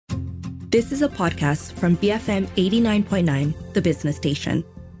This is a podcast from BFM 89.9, the business station.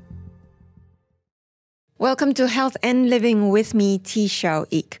 Welcome to Health and Living with me, T. Xiao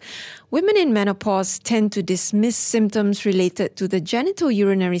Ik. Women in menopause tend to dismiss symptoms related to the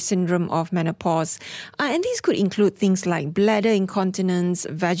genitourinary syndrome of menopause. And these could include things like bladder incontinence,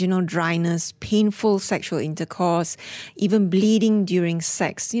 vaginal dryness, painful sexual intercourse, even bleeding during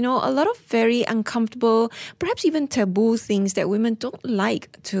sex. You know, a lot of very uncomfortable, perhaps even taboo things that women don't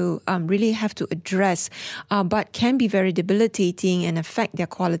like to really have to address, but can be very debilitating and affect their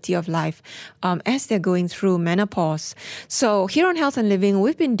quality of life as they're going through menopause. So here on Health and Living,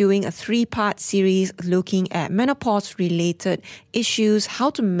 we've been doing a 3-part series looking at menopause-related issues,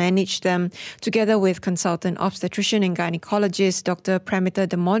 how to manage them, together with consultant obstetrician and gynecologist Dr. Premita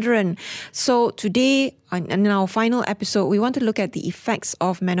Damodaran. So today, in our final episode, we want to look at the effects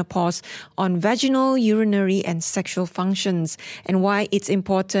of menopause on vaginal, urinary, and sexual functions, and why it's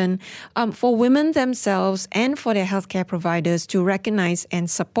important for women themselves and for their healthcare providers to recognize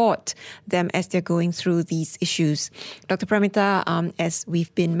and support them as they're going through these issues. Dr. Premita, as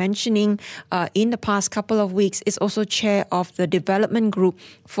we've been mentioning in the past couple of weeks, is also chair of the development group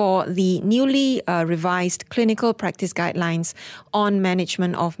for the newly revised clinical practice guidelines on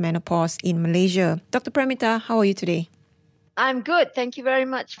management of menopause in Malaysia. Dr. Premita, how are you today? I'm good. Thank you very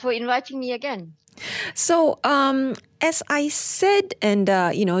much for inviting me again. So, as I said, and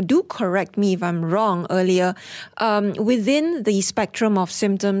do correct me if I'm wrong earlier, within the spectrum of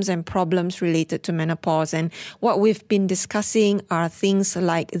symptoms and problems related to menopause, and what we've been discussing are things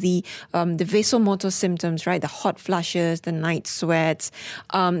like the vasomotor symptoms, right? The hot flushes, the night sweats,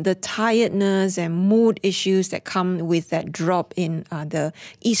 the tiredness and mood issues that come with that drop in the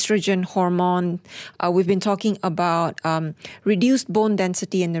estrogen hormone. We've been talking about reduced bone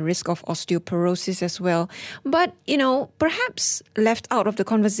density and the risk of osteoporosis as well. But, perhaps left out of the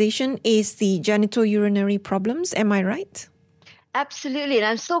conversation is the genitourinary problems. Am I right? Absolutely. And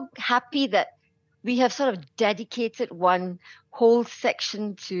I'm so happy that we have sort of dedicated one whole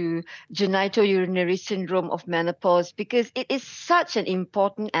section to genitourinary syndrome of menopause because it is such an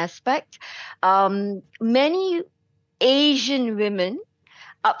important aspect. Many Asian women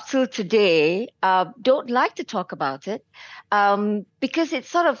up till today don't like to talk about it because it's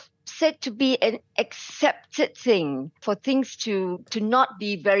sort of said to be an accepted thing for things to not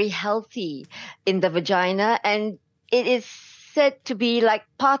be very healthy in the vagina. And it is said to be like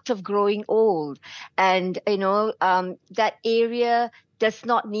part of growing old. And, that area does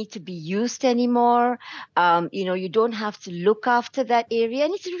not need to be used anymore. You don't have to look after that area.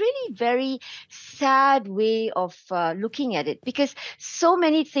 And it's a really very sad way of looking at it because so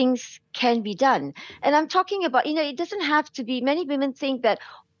many things can be done. And I'm talking about, it doesn't have to be, many women think that,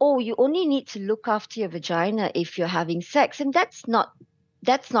 you only need to look after your vagina if you're having sex. And that's not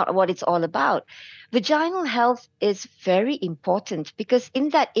what it's all about. Vaginal health is very important because in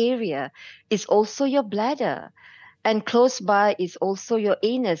that area is also your bladder. And close by is also your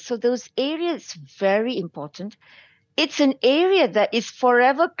anus. So those areas very important. It's an area that is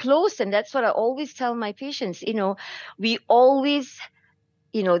forever closed. And that's what I always tell my patients. We always,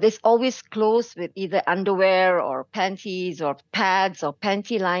 there's always clothes with either underwear or panties or pads or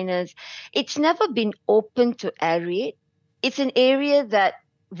panty liners. It's never been open to aerate. It's an area that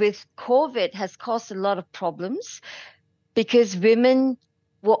with COVID has caused a lot of problems because women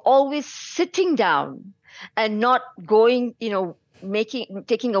were always sitting down and not going,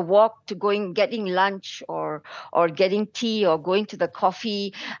 taking a walk to getting lunch or getting tea or going to the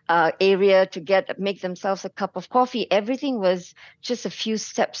coffee area to make themselves a cup of coffee. Everything was just a few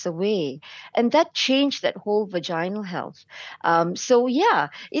steps away. And that changed that whole vaginal health.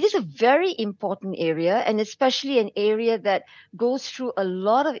 It is a very important area, and especially an area that goes through a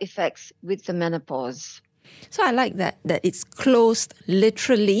lot of effects with the menopause. So I like that it's closed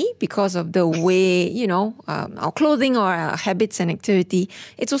literally because of the way, our clothing or our habits and activity.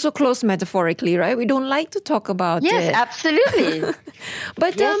 It's also closed metaphorically, right? We don't like to talk about it. Yes, absolutely.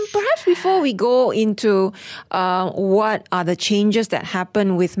 But perhaps before we go into what are the changes that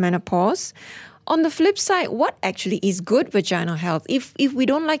happen with menopause, on the flip side, what actually is good vaginal health? If we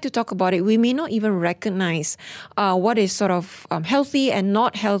don't like to talk about it, we may not even recognize what is sort of healthy and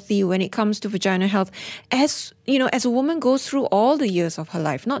not healthy when it comes to vaginal health as a woman goes through all the years of her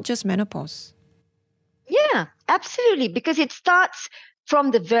life, not just menopause. Yeah, absolutely. Because it starts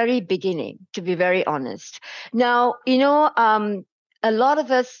from the very beginning, to be very honest. Now, a lot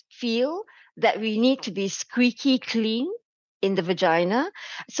of us feel that we need to be squeaky clean in the vagina.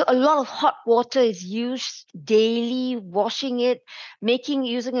 So a lot of hot water is used daily, washing it,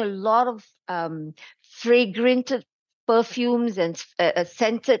 using a lot of fragrant perfumes and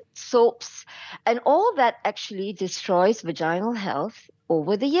scented soaps, and all that actually destroys vaginal health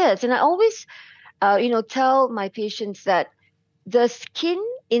over the years. And I always, tell my patients that the skin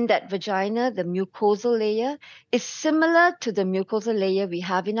in that vagina, the mucosal layer, is similar to the mucosal layer we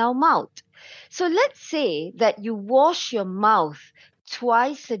have in our mouth. So let's say that you wash your mouth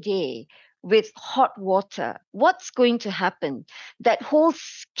twice a day with hot water. What's going to happen? That whole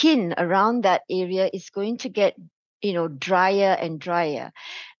skin around that area is going to get drier and drier.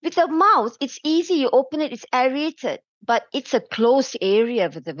 With the mouth, it's easy. You open it, it's aerated, but it's a closed area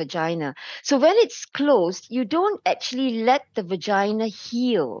with the vagina. So when it's closed, you don't actually let the vagina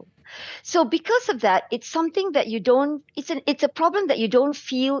heal. So because of that, it's something that it's a problem that you don't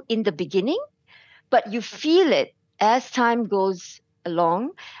feel in the beginning, but you feel it as time goes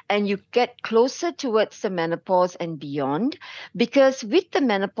along and you get closer towards the menopause and beyond. Because with the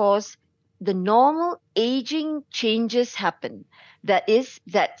menopause, the normal aging changes happen. That is,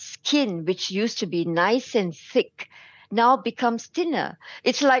 that skin, which used to be nice and thick, now becomes thinner.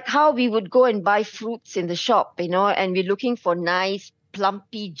 It's like how we would go and buy fruits in the shop, and we're looking for nice,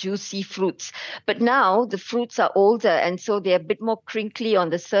 plumpy, juicy fruits. But now the fruits are older, and so they're a bit more crinkly on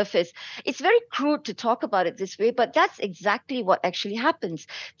the surface. It's very crude to talk about it this way, but that's exactly what actually happens.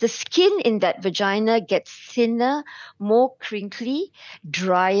 The skin in that vagina gets thinner, more crinkly,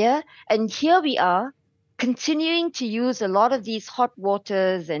 drier, and here we are continuing to use a lot of these hot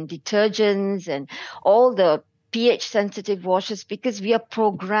waters and detergents and all the pH sensitive washes because we are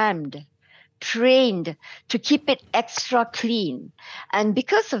programmed, trained to keep it extra clean. And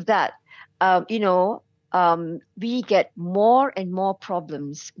because of that, we get more and more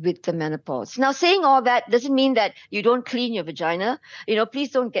problems with the menopause. Now, saying all that doesn't mean that you don't clean your vagina.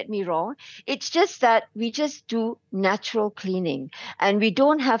 Please don't get me wrong. It's just that we just do natural cleaning and we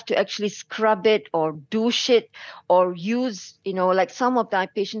don't have to actually scrub it or douche it or use, like some of my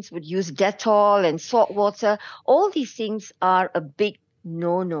patients would use Dettol and salt water. All these things are a big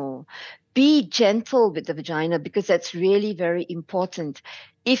no. Be gentle with the vagina because that's really very important.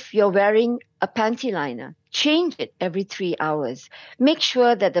 If you're wearing a panty liner, change it every 3 hours. Make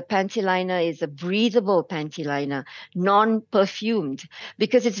sure that the panty liner is a breathable panty liner, non-perfumed,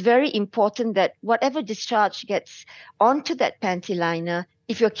 because it's very important that whatever discharge gets onto that panty liner,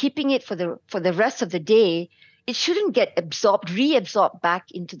 if you're keeping it for the rest of the day, it shouldn't get reabsorbed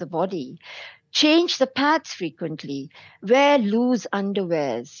back into the body. Change the pads frequently. Wear loose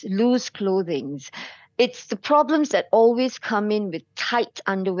underwears, loose clothings. It's the problems that always come in with tight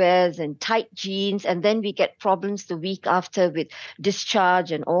underwears and tight jeans, and then we get problems the week after with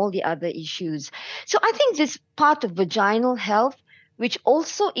discharge and all the other issues. So I think this part of vaginal health, which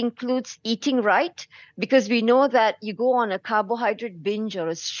also includes eating right, because we know that you go on a carbohydrate binge or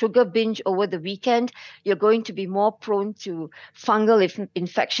a sugar binge over the weekend, you're going to be more prone to fungal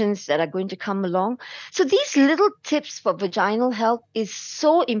infections that are going to come along. So these little tips for vaginal health is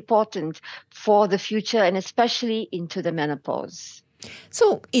so important for the future and especially into the menopause.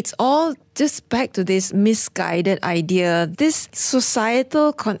 So it's all just back to this misguided idea, this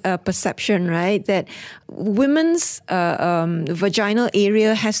societal perception, right? That women's vaginal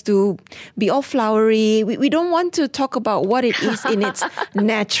area has to be all flowery. We don't want to talk about what it is in its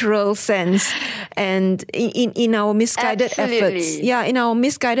natural sense. And in our misguided efforts, in our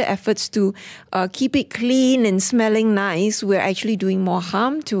misguided efforts to keep it clean and smelling nice, we're actually doing more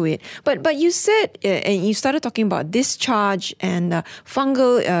harm to it. But you said, and you started talking about discharge and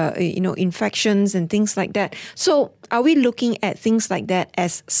fungal, infections and things like that. So are we looking at things like that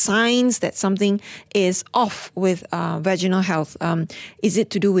as signs that something is off with vaginal health? Is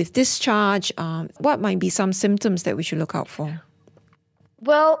it to do with discharge? What might be some symptoms that we should look out for?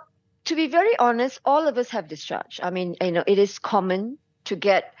 Well, to be very honest, all of us have discharge. I mean, it is common to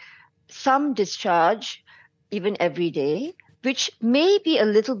get some discharge even every day, which may be a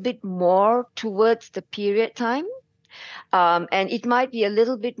little bit more towards the period time. And it might be a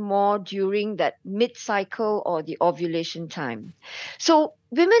little bit more during that mid-cycle or the ovulation time. So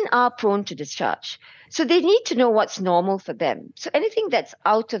women are prone to discharge. So they need to know what's normal for them. So anything that's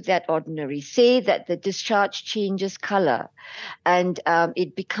out of that ordinary, say that the discharge changes color and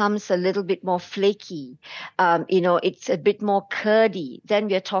it becomes a little bit more flaky, it's a bit more curdy, then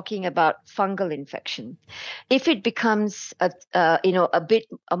we're talking about fungal infection. If it becomes a bit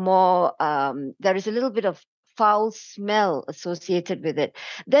more, there is a little bit of foul smell associated with it,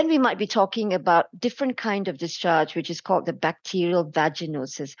 then we might be talking about different kind of discharge, which is called the bacterial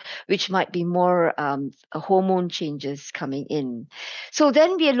vaginosis, which might be more hormone changes coming in. So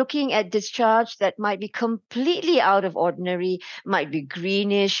then we are looking at discharge that might be completely out of ordinary, might be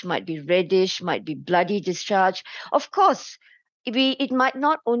greenish, might be reddish, might be bloody discharge. Of course, it might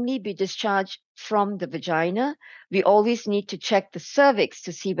not only be discharge from the vagina. We always need to check the cervix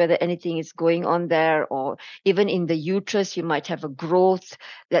to see whether anything is going on there, or even in the uterus, you might have a growth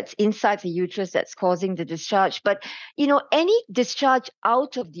that's inside the uterus that's causing the discharge. But, any discharge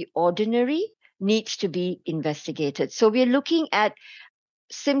out of the ordinary needs to be investigated. So we're looking at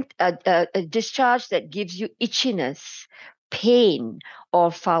a discharge that gives you itchiness, pain,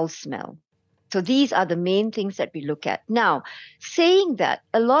 or foul smell. So these are the main things that we look at. Now, saying that,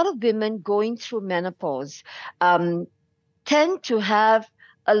 a lot of women going through menopause tend to have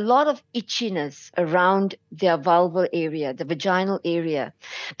a lot of itchiness around their vulval area, the vaginal area.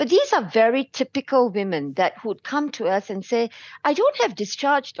 But these are very typical women that would come to us and say, I don't have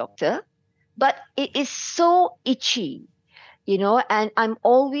discharge, doctor, but it is so itchy. And I'm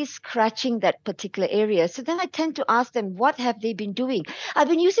always scratching that particular area. So then I tend to ask them, what have they been doing? I've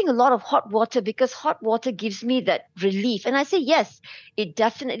been using a lot of hot water because hot water gives me that relief. And I say, yes, it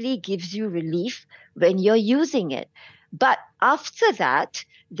definitely gives you relief when you're using it. But after that,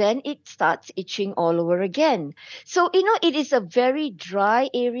 then it starts itching all over again. So, it is a very dry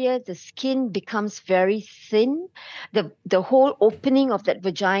area. The skin becomes very thin. The whole opening of that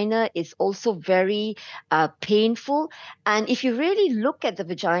vagina is also very painful. And if you really look at the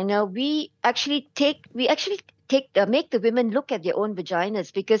vagina, we actually make the women look at their own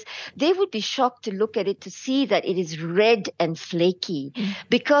vaginas, because they would be shocked to look at it to see that it is red and flaky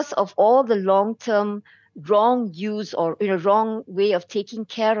because of all the long-term wrong use or wrong way of taking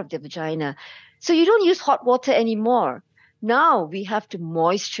care of the vagina. So you don't use hot water anymore. Now we have to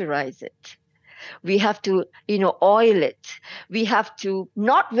moisturize it. We have to, oil it. We have to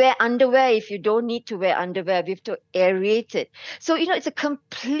not wear underwear if you don't need to wear underwear. We have to aerate it. So, it's a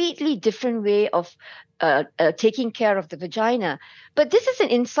completely different way of taking care of the vagina. But this is an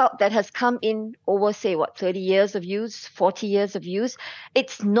insult that has come in over, 30 years of use, 40 years of use.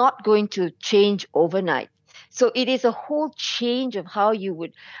 It's not going to change overnight. So it is a whole change of how you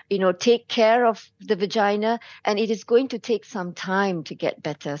would, take care of the vagina, and it is going to take some time to get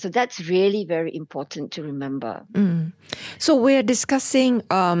better. So that's really very important to remember. So we're discussing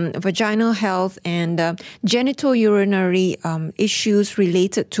vaginal health and genitourinary issues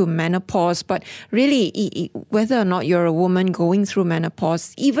related to menopause. But really, whether or not you're a woman going through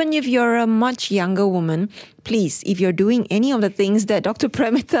menopause, even if you're a much younger woman, please, if you're doing any of the things that Dr.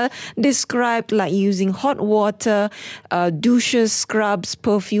 Premita described, like using hot water, douches, scrubs,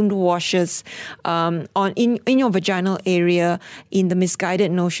 perfumed washes in your vaginal area, in the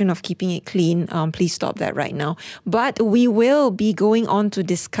misguided notion of keeping it clean, please stop that right now. But we will be going on to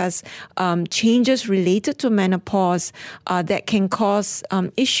discuss changes related to menopause that can cause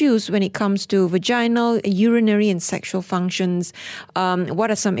issues when it comes to vaginal, urinary, and sexual functions.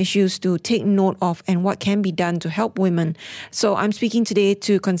 What are some issues to take note of, and what can be done to help women? So I'm speaking today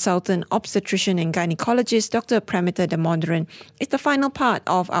to consultant obstetrician and gynecologist Dr. Premita Damodaran. It's the final part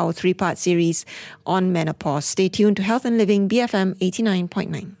of our 3-part series on menopause. Stay tuned to Health and Living, BFM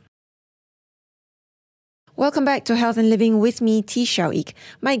 89.9. Welcome back to Health and Living with me, T. Xiao Ik.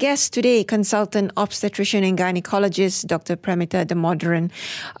 My guest today, consultant obstetrician and gynecologist, Dr. Premita Damodaran.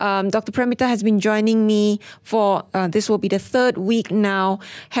 Dr. Premita has been joining me for, this will be the 3rd week now,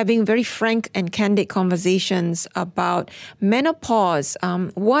 having very frank and candid conversations about menopause,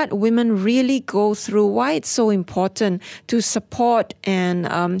 what women really go through, why it's so important to support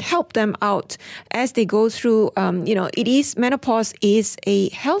and help them out as they go through, menopause is a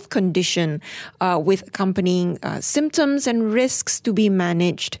health condition with accompanying symptoms and risks to be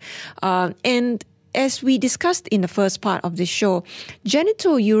managed. And as we discussed in the first part of this show,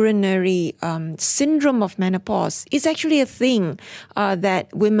 genitourinary syndrome of menopause is actually a thing that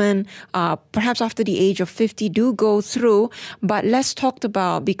women, perhaps after the age of 50, do go through, but less talked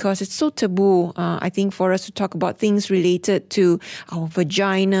about because it's so taboo, I think, for us to talk about things related to our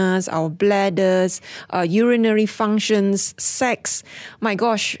vaginas, our bladders, urinary functions, sex. My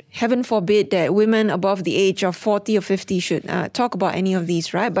gosh, heaven forbid that women above the age of 40 or 50 should talk about any of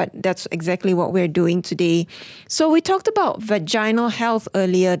these, right? But that's exactly what we're doing today. So we talked about vaginal health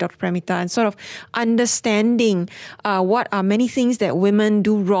earlier, Dr. Premita, and sort of understanding what are many things that women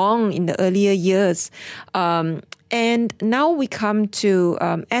do wrong in the earlier years. And now we come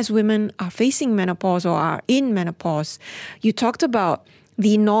to, as women are facing menopause or are in menopause, you talked about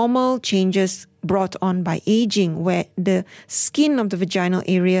the normal changes brought on by aging, where the skin of the vaginal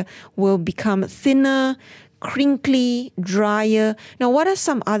area will become thinner, crinkly, drier. Now, what are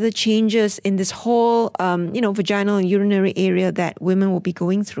some other changes in this whole, vaginal and urinary area that women will be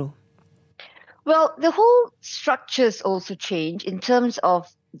going through? Well, the whole structures also change in terms of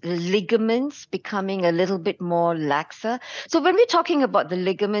the ligaments becoming a little bit more laxer. So when we're talking about the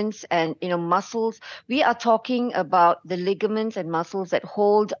ligaments and muscles, we are talking about the ligaments and muscles that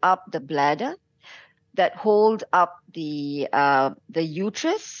hold up the bladder, that hold up the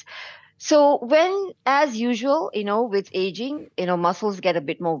uterus. So when, as usual, with aging, muscles get a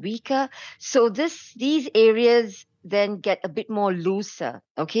bit more weaker. So these areas then get a bit more looser.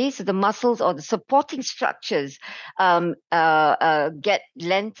 Okay, so the muscles or the supporting structures get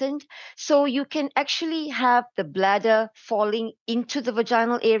lengthened. So you can actually have the bladder falling into the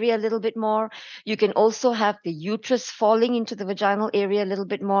vaginal area a little bit more. You can also have the uterus falling into the vaginal area a little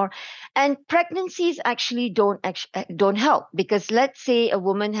bit more. And pregnancies actually don't help, because let's say a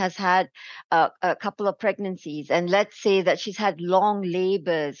woman has had a couple of pregnancies, and let's say that she's had long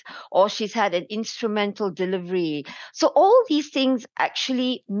labors or she's had an instrumental delivery. So all these things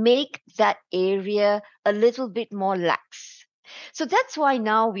actually make that area a little bit more lax. So that's why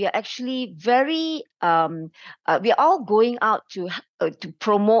now we are actually we are all going out to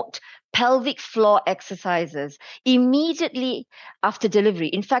promote pelvic floor exercises immediately after delivery.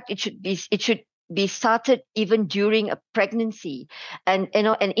 In fact, it should be started even during a pregnancy, and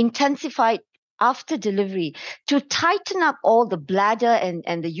intensified after delivery, to tighten up all the bladder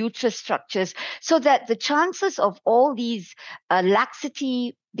and the uterus structures, so that the chances of all these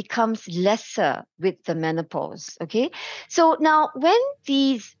laxity becomes lesser with the menopause. Okay, so now when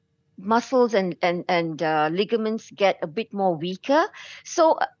these muscles and ligaments get a bit more weaker,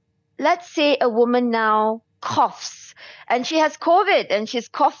 so let's say a woman now coughs and she has COVID and she's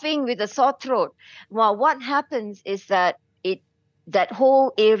coughing with a sore throat. Well, what happens is that that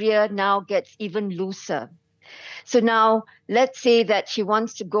whole area now gets even looser. So now let's say that she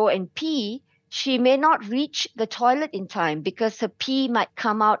wants to go and pee. She may not reach the toilet in time because her pee might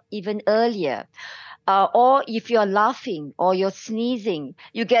come out even earlier. Or if you're laughing or you're sneezing,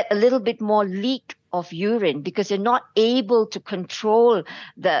 you get a little bit more leak of urine because you're not able to control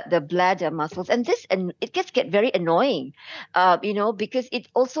the bladder muscles. And it gets very annoying, because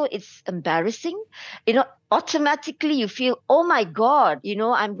it's embarrassing. Automatically you feel, oh my God,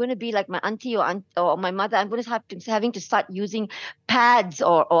 I'm going to be like my auntie or my mother. I'm going to having to start using pads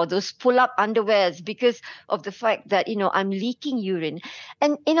or those pull-up underwears because of the fact that, I'm leaking urine.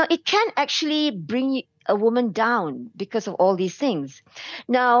 And, it can actually bring a woman down because of all these things.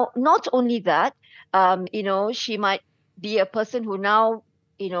 Now, not only that, she might be a person who now,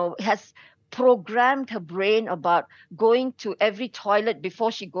 has programmed her brain about going to every toilet before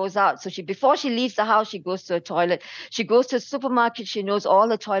she goes out. So before she leaves the house, she goes to a toilet. She goes to a supermarket. She knows all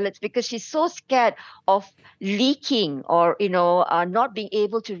the toilets because she's so scared of leaking or, not being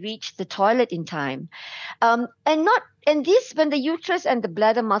able to reach the toilet in time. When the uterus and the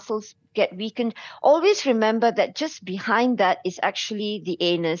bladder muscles get weakened, always remember that just behind that is actually the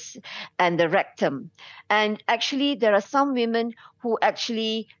anus and the rectum. And actually, there are some women who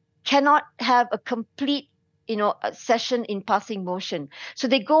actually cannot have a complete a session in passing motion. So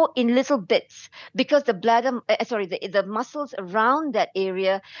they go in little bits because the muscles around that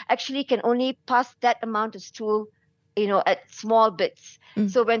area actually can only pass that amount of stool at small bits.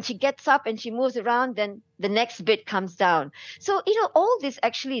 So when she gets up and she moves around, then the next bit comes down. So, all this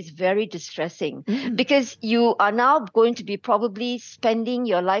actually is very distressing because you are now going to be probably spending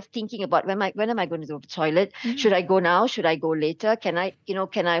your life thinking about when am I going to go to the toilet? Should I go now? Should I go later? Can I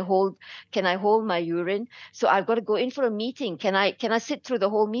hold my urine? So I've got to go in for a meeting. Can I sit through the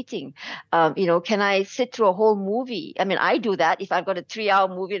whole meeting? Can I sit through a whole movie? I mean, I do that if I've got a 3-hour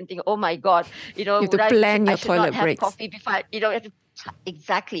movie and think, oh my God, you have to plan your toilet breaks. Coffee before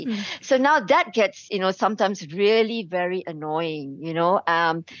exactly. So now that gets sometimes really very annoying,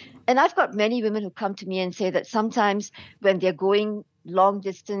 and I've got many women who come to me and say that sometimes when they're going long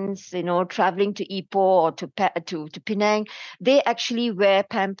distance, traveling to Ipoh or to Penang, they actually wear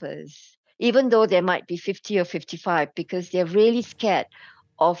Pampers even though they might be 50 or 55 because they're really scared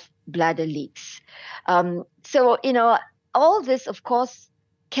of bladder leaks. So all this of course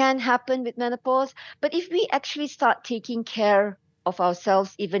can happen with menopause, but if we actually start taking care of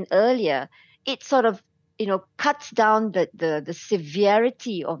ourselves even earlier, it sort of cuts down the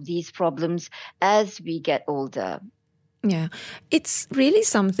severity of these problems as we get older. Yeah, it's really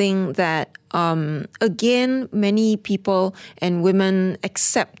something that, again, many people and women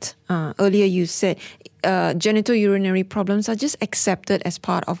accept. Earlier, you said genital urinary problems are just accepted as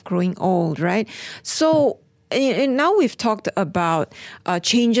part of growing old, right? So, and now we've talked about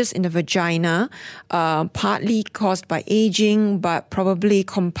changes in the vagina, partly caused by aging, but probably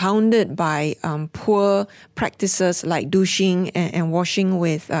compounded by poor practices like douching and washing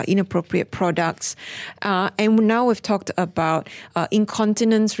with inappropriate products. And now we've talked about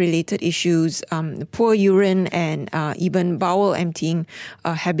incontinence-related issues, poor urine, and even bowel emptying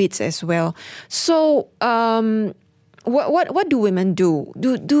habits as well. So, what do women do?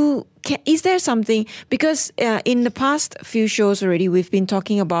 Is there something, because in the past few shows already we've been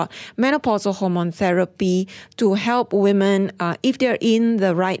talking about menopausal hormone therapy to help women if they're in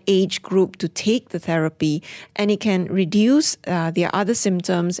the right age group to take the therapy, and it can reduce their other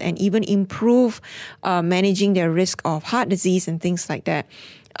symptoms and even improve managing their risk of heart disease and things like that.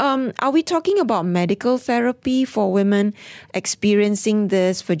 Are we talking about medical therapy for women experiencing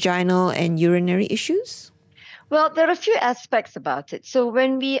this vaginal and urinary issues? Well, there are a few aspects about it. So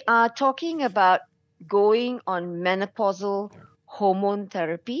when we are talking about going on menopausal hormone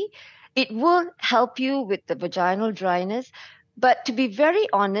therapy, it will help you with the vaginal dryness. But to be very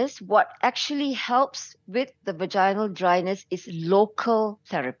honest, what actually helps with the vaginal dryness is local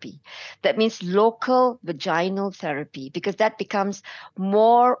therapy. That means local vaginal therapy, because that becomes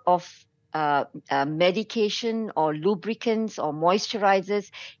more of medication or lubricants or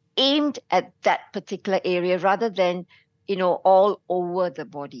moisturizers aimed at that particular area rather than, all over the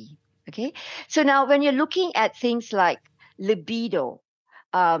body. Okay. So now when you're looking at things like libido,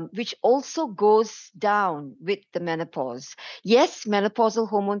 which also goes down with the menopause. Yes, menopausal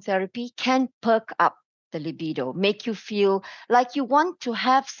hormone therapy can perk up the libido, make you feel like you want to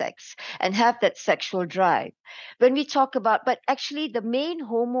have sex and have that sexual drive. When we talk about, but actually the main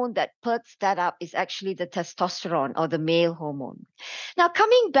hormone that perks that up is actually the testosterone or the male hormone. Now,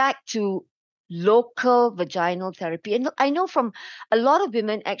 coming back to local vaginal therapy, and I know from a lot of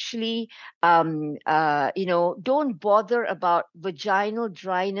women actually, don't bother about vaginal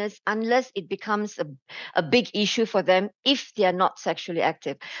dryness unless it becomes a big issue for them if they are not sexually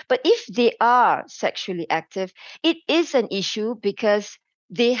active. But if they are sexually active, it is an issue because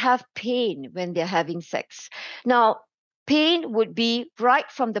they have pain when they're having sex. Now, pain would be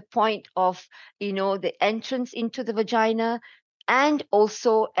right from the point of, the entrance into the vagina and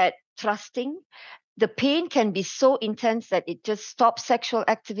also at thrusting. The pain can be so intense that it just stops sexual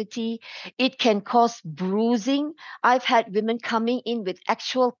activity. It can cause bruising. I've had women coming in with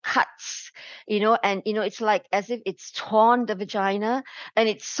actual cuts, and it's like as if it's torn the vagina, and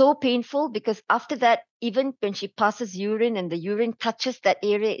it's so painful because after that, even when she passes urine and the urine touches that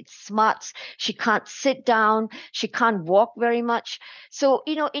area, it smarts. She can't sit down. She can't walk very much. So,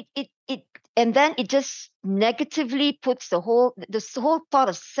 it and then it just negatively puts the whole thought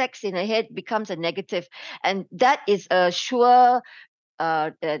of sex in her head becomes a negative, and that is a sure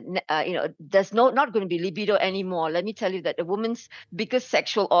there's not going to be libido anymore. Let me tell you that a woman's biggest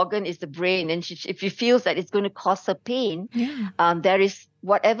sexual organ is the brain, and if she feels that it's going to cause her pain, there is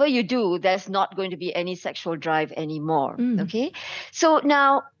whatever you do, there's not going to be any sexual drive anymore. Okay, so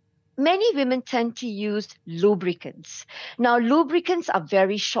now many women tend to use lubricants. Now, lubricants are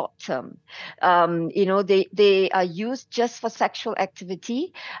very short term. They are used just for sexual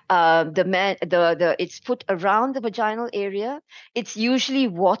activity. It's put around the vaginal area. It's usually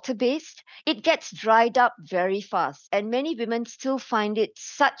water based. It gets dried up very fast, and many women still find it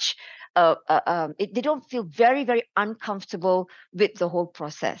such. They don't feel very, very uncomfortable with the whole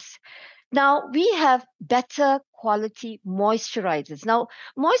process. Now, we have better quality moisturizers. Now,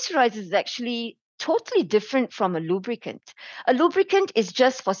 moisturizers is actually totally different from a lubricant. A lubricant is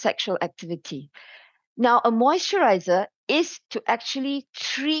just for sexual activity. Now, a moisturizer is to actually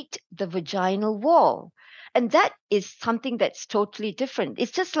treat the vaginal wall. And that is something that's totally different.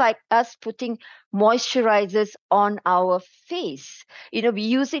 It's just like us putting moisturizers on our face. We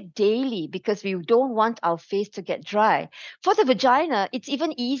use it daily because we don't want our face to get dry. For the vagina, it's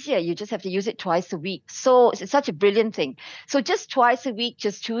even easier. You just have to use it twice a week. So it's such a brilliant thing. So just twice a week,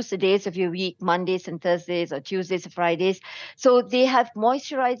 just choose the days of your week, Mondays and Thursdays or Tuesdays and Fridays. So they have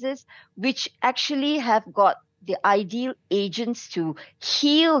moisturizers which actually have got the ideal agents to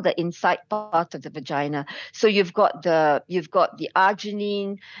heal the inside part of the vagina. So you've got the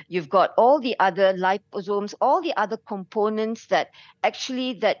arginine, you've got all the other liposomes, all the other components that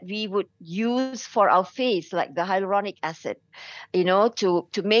we would use for our face, like the hyaluronic acid,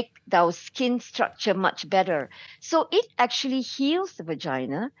 to make our skin structure much better. So it actually heals the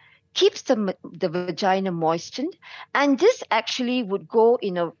vagina. keeps the vagina moistened, and this actually would go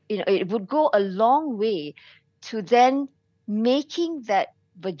it would go a long way to then making that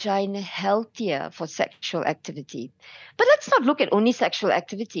vagina healthier for sexual activity. But let's not look at only sexual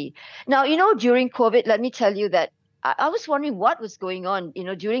activity. Now, during COVID, let me tell you that I was wondering what was going on,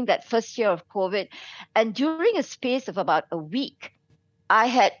 during that first year of COVID, and during a space of about a week, I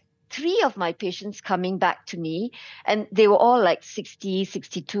had 3 of my patients coming back to me, and they were all like 60,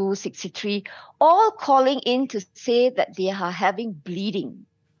 62, 63, all calling in to say that they are having bleeding.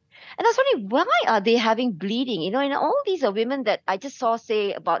 And I was wondering, why are they having bleeding? And all these are women that I just saw,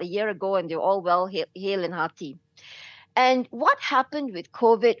 say, about a year ago, and they're all well, hale and hearty. And what happened with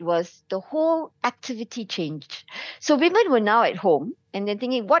COVID was the whole activity changed. So women were now at home, and they're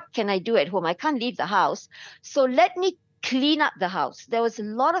thinking, what can I do at home? I can't leave the house. So let me clean up the house. There was a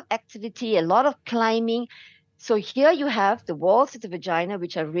lot of activity, a lot of climbing. So here you have the walls of the vagina,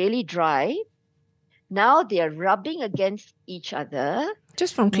 which are really dry. Now they are rubbing against each other.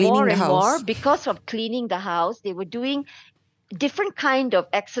 Just from cleaning the house. More because of cleaning the house. They were doing different kind of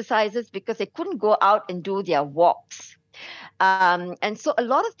exercises because they couldn't go out and do their walks. And so a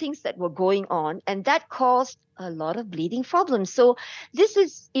lot of things that were going on, and that caused a lot of bleeding problems. So this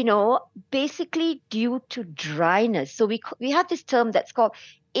is, basically due to dryness. So we have this term that's called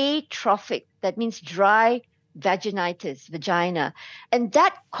atrophic. That means dry vaginitis, vagina. And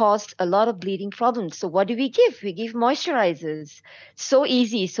that caused a lot of bleeding problems. So what do? We give moisturizers. So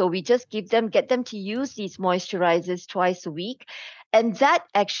easy. So we just get them to use these moisturizers twice a week. And that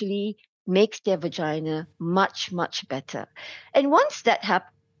actually makes their vagina much, much better. And once that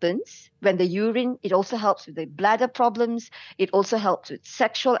happens, when the urine, it also helps with the bladder problems. It also helps with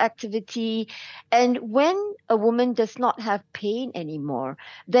sexual activity. And when a woman does not have pain anymore,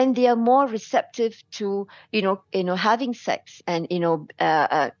 then they are more receptive to, having sex and,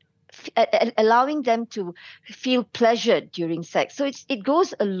 allowing them to feel pleasure during sex. So it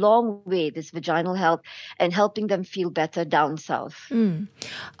goes a long way, this vaginal health, and helping them feel better down south.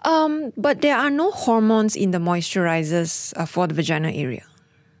 But there are no hormones in the moisturizers for the vagina area.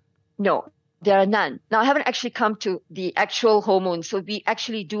 No, there are none. Now, I haven't actually come to the actual hormones. So we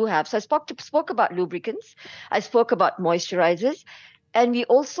actually do have. So I spoke about lubricants. I spoke about moisturizers. And we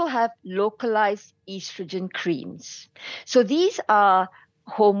also have localized estrogen creams. So these are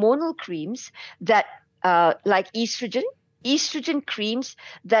hormonal creams that like estrogen creams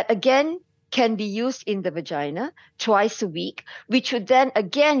that again can be used in the vagina twice a week, which would then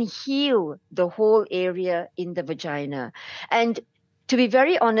again heal the whole area in the vagina. And to be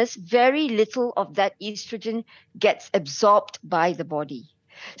very honest, very little of that estrogen gets absorbed by the body.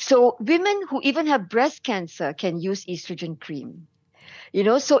 So women who even have breast cancer can use estrogen cream.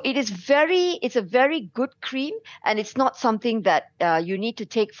 So it's a very good cream, and it's not something that you need to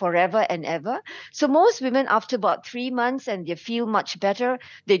take forever and ever. So most women, after about 3 months and they feel much better,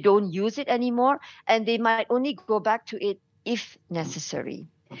 they don't use it anymore, and they might only go back to it if necessary.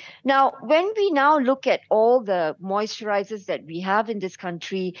 Now, when we now look at all the moisturizers that we have in this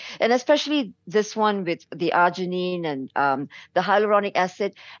country, and especially this one with the arginine and the hyaluronic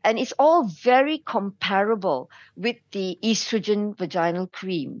acid, and it's all very comparable with the estrogen vaginal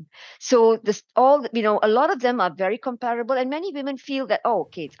cream. So a lot of them are very comparable, and many women feel that,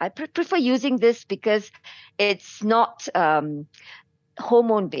 I prefer using this because it's not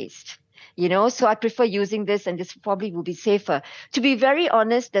hormone based. So I prefer using this, and this probably will be safer. To be very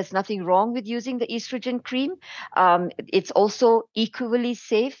honest, there's nothing wrong with using the estrogen cream. It's also equally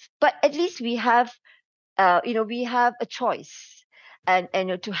safe, but at least we have a choice, and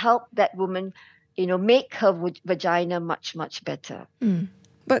to help that woman, make her vagina much, much better.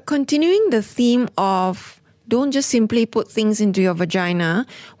 But continuing the theme of don't just simply put things into your vagina,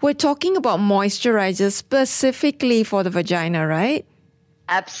 we're talking about moisturizers specifically for the vagina, right?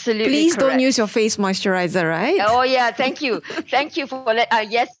 Absolutely. Please correct. don't use your face moisturizer, right? Oh, yeah. Thank you. Thank you for that.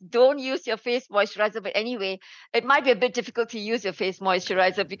 Yes, don't use your face moisturizer. But anyway, it might be a bit difficult to use your face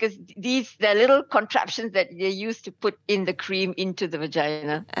moisturizer because they're little contraptions that they use to put in the cream into the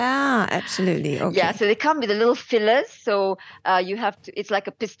vagina. Absolutely. Okay. Yeah, so they come with a little fillers. So it's like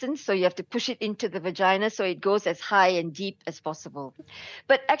a piston. So you have to push it into the vagina so it goes as high and deep as possible.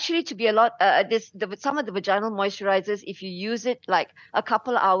 But actually, to be some of the vaginal moisturizers, if you use it like a couple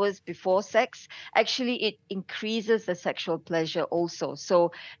hours before sex, actually it increases the sexual pleasure also.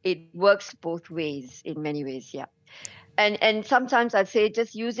 So it works both ways in many ways, yeah. And sometimes I'd say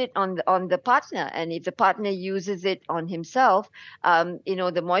just use it on the partner, and if the partner uses it on himself,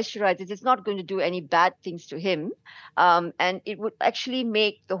 the moisturizer is not going to do any bad things to him, and it would actually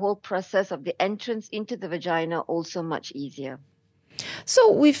make the whole process of the entrance into the vagina also much easier.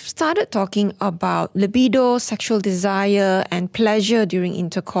 So we've started talking about libido, sexual desire, and pleasure during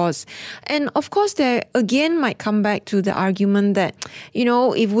intercourse. And of course, there again might come back to the argument that,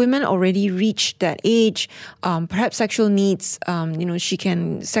 if women already reach that age, perhaps sexual needs, she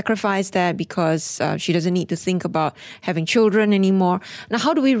can sacrifice that because she doesn't need to think about having children anymore. Now,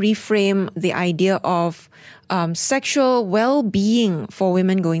 how do we reframe the idea of sexual well-being for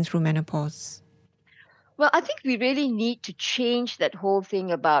women going through menopause? Well, I think we really need to change that whole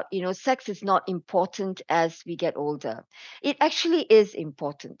thing about, sex is not important as we get older. It actually is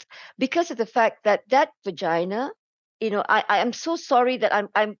important because of the fact that vagina, I am so sorry that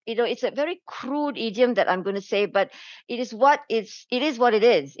it's a very crude idiom that I'm going to say, but it is what it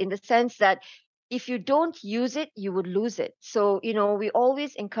is in the sense that if you don't use it, you would lose it. So, we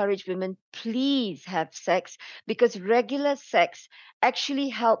always encourage women, please have sex because regular sex actually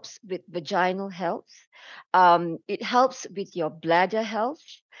helps with vaginal health. It helps with your bladder health.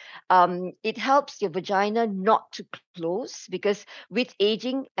 It helps your vagina not to close because with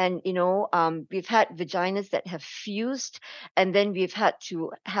aging and we've had vaginas that have fused and then we've had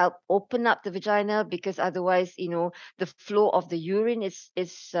to help open up the vagina because otherwise the flow of the urine is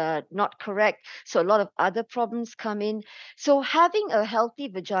not correct, so a lot of other problems come in. So having a healthy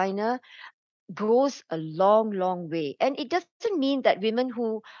vagina goes a long, long way. And it doesn't mean that women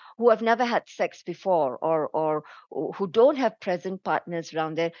who have never had sex before or who don't have present partners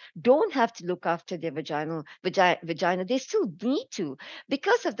around there don't have to look after their vagina. They still need to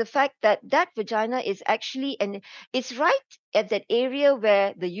because of the fact that vagina is actually, and it's right at that area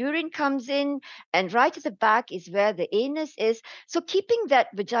where the urine comes in, and right at the back is where the anus is. So keeping that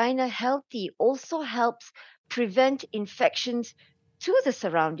vagina healthy also helps prevent infections to the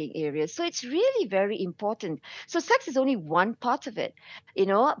surrounding areas. So it's really very important. So sex is only one part of it,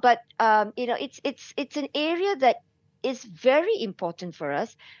 but it's an area that is very important for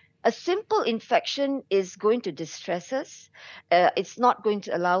us. A simple infection is going to distress us. It's not going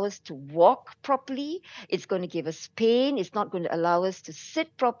to allow us to walk properly. It's going to give us pain. It's not going to allow us to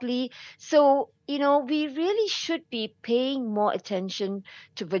sit properly. So, we really should be paying more attention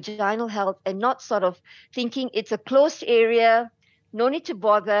to vaginal health and not sort of thinking it's a closed area. No need to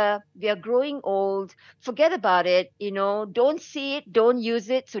bother. We are growing old. Forget about it. Don't see it, don't use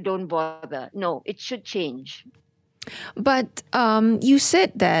it, so don't bother. No, it should change. But you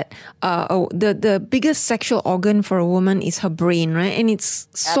said that the biggest sexual organ for a woman is her brain, right? And it's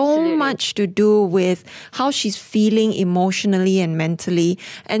so Absolutely. much to do with how she's feeling emotionally and mentally.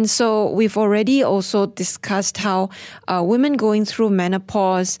 And so we've already also discussed how women going through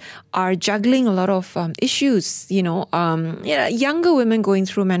menopause are juggling a lot of issues. Younger women going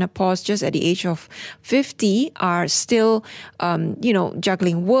through menopause just at the age of 50 are still,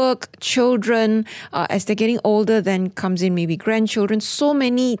 juggling work, children. As they're getting older, then comes in maybe grandchildren. So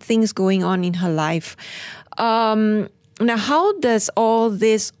many things going on in her life. Now, how does all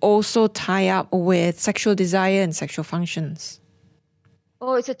this also tie up with sexual desire and sexual functions?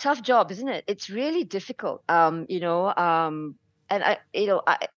 Oh, it's a tough job, isn't it? It's really difficult. And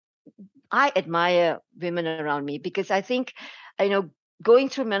I admire women around me because I think, going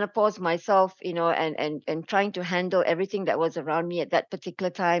through menopause myself, and trying to handle everything that was around me at that particular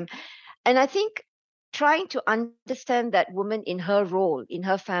time. And I think trying to understand that woman in her role, in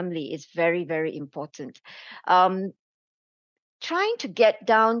her family is very, very important. Trying to get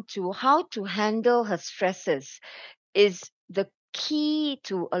down to how to handle her stresses is the key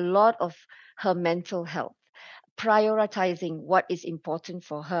to a lot of her mental health, prioritizing what is important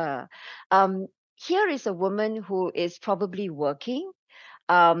for her. Here is a woman who is probably working,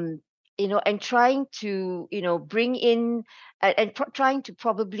 and trying to, bring in and trying to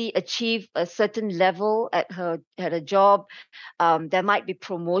probably achieve a certain level at a job. There might be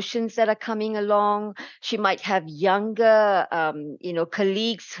promotions that are coming along. She might have younger,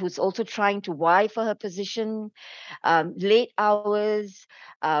 colleagues who's also trying to vie for her position, late hours.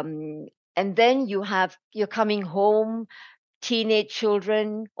 And then you're coming home, teenage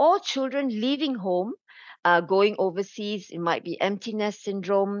children or children leaving home, going overseas. It might be empty nest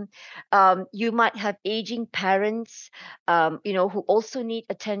syndrome. You might have aging parents, who also need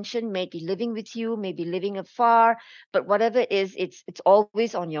attention, maybe living with you, maybe living afar, but whatever it is, it's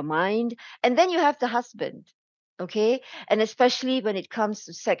always on your mind. And then you have the husband. Okay. And especially when it comes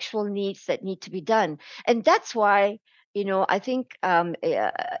to sexual needs that need to be done. And that's why, I think,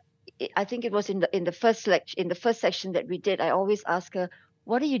 I think it was in the first section that we did. I always ask her,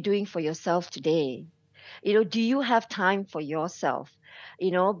 "What are you doing for yourself today? Do you have time for yourself?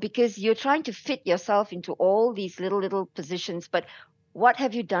 Because you're trying to fit yourself into all these little positions, but what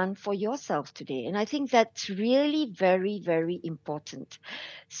have you done for yourself today? And I think that's really very, very important.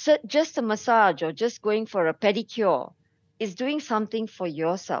 So just a massage or just going for a pedicure is doing something for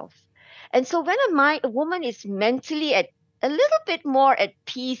yourself. And so when a woman is mentally at a little bit more at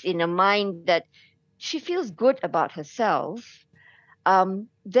peace in her mind, that she feels good about herself,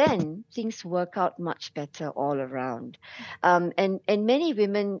 then things work out much better all around. And many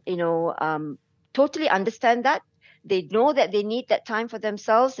women, totally understand that. They know that they need that time for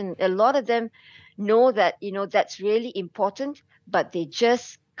themselves, and a lot of them know that that's really important, but they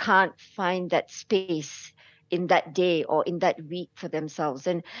just can't find that space in that day or in that week for themselves.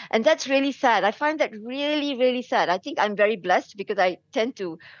 And that's really sad. I find that really, really sad. I think I'm very blessed because I tend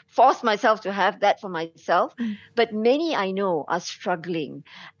to force myself to have that for myself. But many I know are struggling,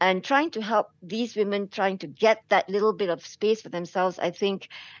 and trying to help these women trying to get that little bit of space for themselves, I think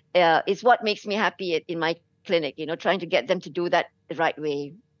is what makes me happy in my clinic, trying to get them to do that the right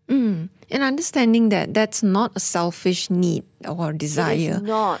way. And understanding that that's not a selfish need or desire. It is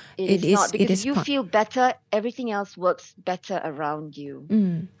not. It is not. Because if you feel better, everything else works better around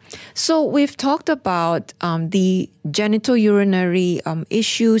you. So we've talked about the genitourinary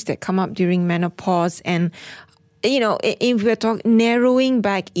issues that come up during menopause, and if we're narrowing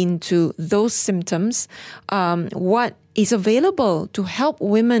back into those symptoms, what is available to help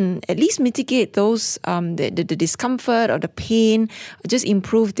women at least mitigate those the discomfort or the pain, just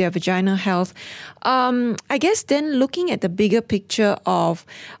improve their vaginal health. I guess then looking at the bigger picture of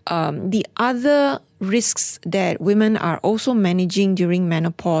the other risks that women are also managing during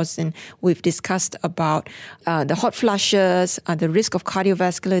menopause, and we've discussed about the hot flushes, the risk of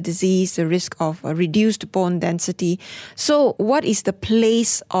cardiovascular disease, the risk of reduced bone density. So what is the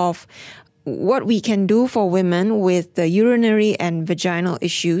place of what we can do for women with the urinary and vaginal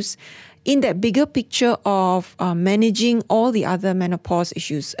issues in that bigger picture of managing all the other menopause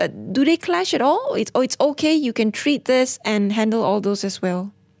issues? Do they clash at all? It's okay, you can treat this and handle all those as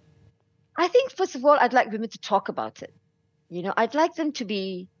well? I think, first of all, I'd like women to talk about it. I'd like them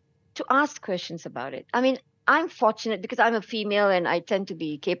to ask questions about it. I mean, I'm fortunate because I'm a female and I tend to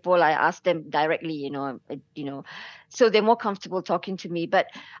be capable. I ask them directly, so they're more comfortable talking to me. But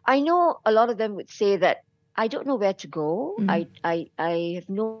I know a lot of them would say that I don't know where to go. I have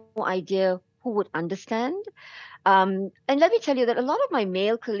no idea who would understand. And let me tell you that a lot of my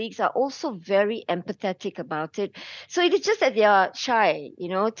male colleagues are also very empathetic about it. So it is just that they are shy,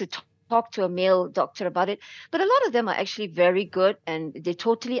 to talk to a male doctor about it. But a lot of them are actually very good and they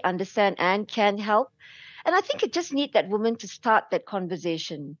totally understand and can help. And I think it just needs that woman to start that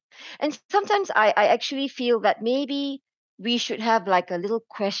conversation. And sometimes I actually feel that maybe we should have like a little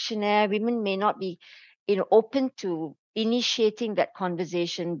questionnaire. Women may not be, open to initiating that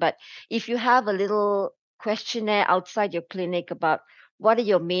conversation. But if you have a little questionnaire outside your clinic about what are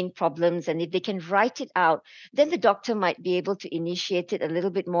your main problems, and if they can write it out, then the doctor might be able to initiate it a little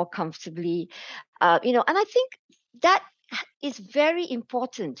bit more comfortably. And I think that is very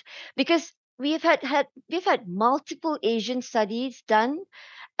important because we've had multiple Asian studies done,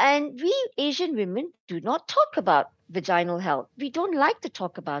 and we Asian women do not talk about vaginal health. We don't like to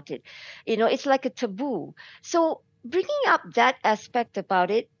talk about it. It's like a taboo. So bringing up that aspect about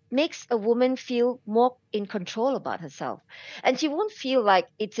it makes a woman feel more in control about herself. And she won't feel like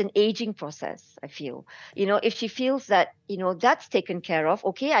it's an aging process, I feel. If she feels that, that's taken care of,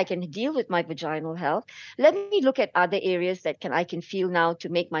 okay, I can deal with my vaginal health. Let me look at other areas that I can feel now to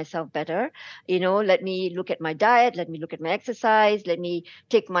make myself better. Let me look at my diet, let me look at my exercise, let me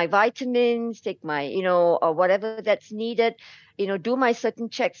take my vitamins, take my, or whatever that's needed, do my certain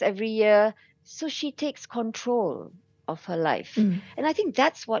checks every year. So she takes control of her life. And I think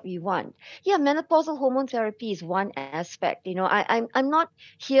that's what we want. Yeah, menopausal hormone therapy is one aspect. I'm not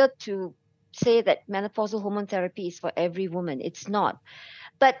here to say that menopausal hormone therapy is for every woman. It's not.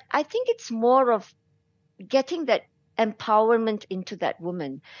 But I think it's more of getting that empowerment into that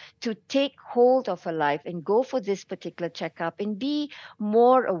woman to take hold of her life and go for this particular checkup and be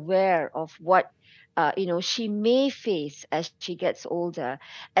more aware of what she may face as she gets older,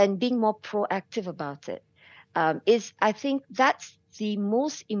 and being more proactive about it. I think that's the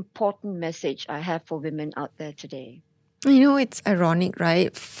most important message I have for women out there today. It's ironic,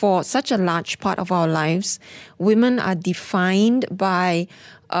 right? For such a large part of our lives, women are defined by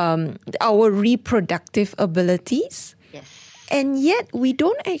our reproductive abilities. Yes. And yet we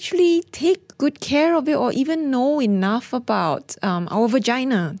don't actually take good care of it or even know enough about our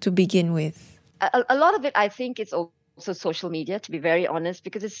vagina to begin with. A lot of it, I think, it's also social media, to be very honest,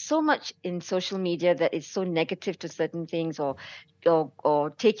 because there's so much in social media that is so negative to certain things, or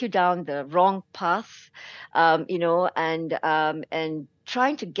take you down the wrong path, and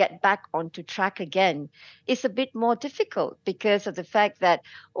trying to get back onto track again is a bit more difficult because of the fact that,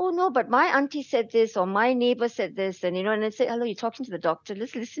 oh no, but my auntie said this, or my neighbor said this, and and I say, hello, you're talking to the doctor,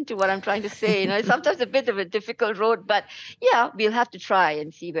 let's listen to what I'm trying to say. It's sometimes a bit of a difficult road, but yeah, we'll have to try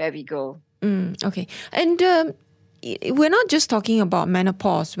and see where we go. Okay. And we're not just talking about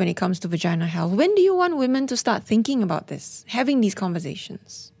menopause when it comes to vaginal health. When do you want women to start thinking about this, having these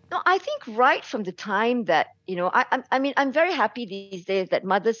conversations? No, I think right from the time that, I'm very happy these days that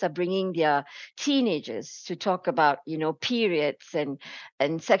mothers are bringing their teenagers to talk about, periods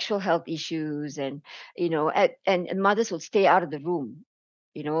and sexual health issues, and mothers will stay out of the room,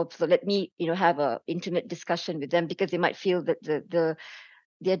 so let me, have a intimate discussion with them, because they might feel that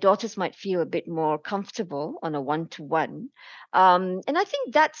their daughters might feel a bit more comfortable on a one-to-one. And I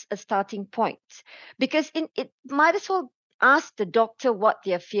think that's a starting point, because it might as well ask the doctor what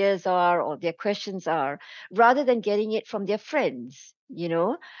their fears are or their questions are, rather than getting it from their friends,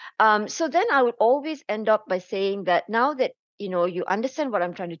 So then I would always end up by saying that now that, you understand what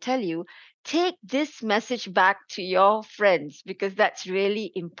I'm trying to tell you, take this message back to your friends, because that's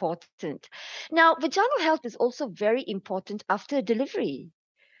really important. Now, vaginal health is also very important after delivery.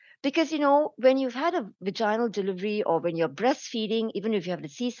 Because, when you've had a vaginal delivery, or when you're breastfeeding, even if you have the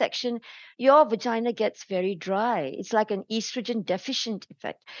C-section, your vagina gets very dry. It's like an estrogen deficient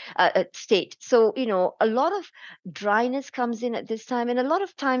state. So, a lot of dryness comes in at this time. And a lot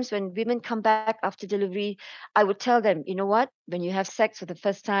of times when women come back after delivery, I would tell them, you know what, when you have sex for the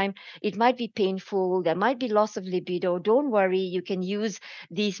first time, it might be painful. There might be loss of libido. Don't worry. You can use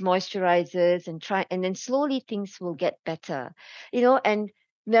these moisturizers and then slowly things will get better, and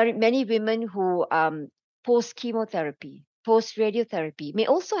many women who post chemotherapy, post radiotherapy may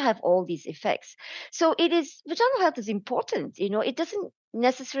also have all these effects. So vaginal health is important. It doesn't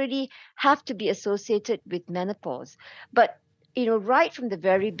necessarily have to be associated with menopause, but right from the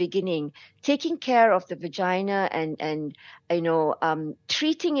very beginning, taking care of the vagina and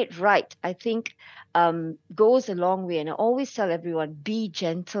treating it right, I think goes a long way. And I always tell everyone, be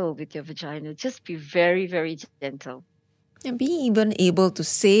gentle with your vagina. Just be very, very gentle. And being even able to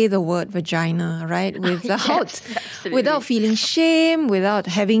say the word vagina, right? Without feeling shame, without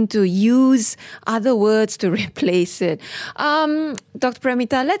having to use other words to replace it. Dr.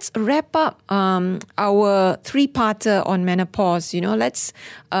 Premita, let's wrap up our three-parter on menopause.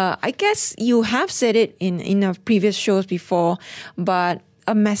 I guess you have said it in our previous shows before, but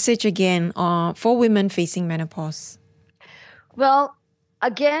a message again for women facing menopause. Well,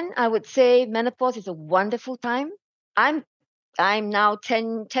 again, I would say menopause is a wonderful time. I'm now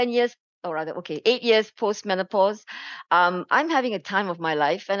 10 years, or rather, 8 years post-menopause. I'm having a time of my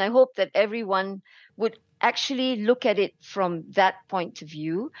life, and I hope that everyone would actually look at it from that point of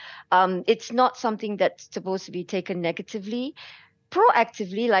view. It's not something that's supposed to be taken negatively,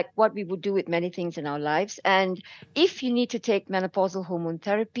 proactively, like what we would do with many things in our lives. And if you need to take menopausal hormone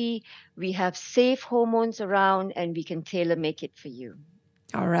therapy, we have safe hormones around, and we can tailor make it for you.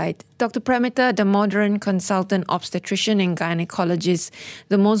 All right. Dr. Premita, the modern consultant obstetrician and gynecologist,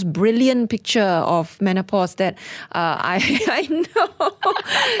 the most brilliant picture of menopause that I know.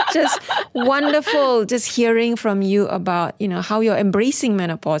 Just wonderful just hearing from you about, how you're embracing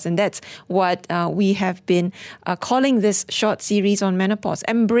menopause. And that's what we have been calling this short series on menopause,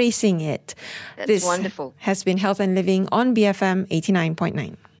 embracing it. That's wonderful. Has been Health and Living on BFM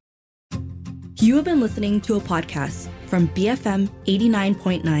 89.9. You have been listening to a podcast from BFM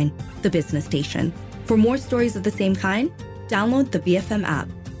 89.9, the business station. For more stories of the same kind, download the BFM app.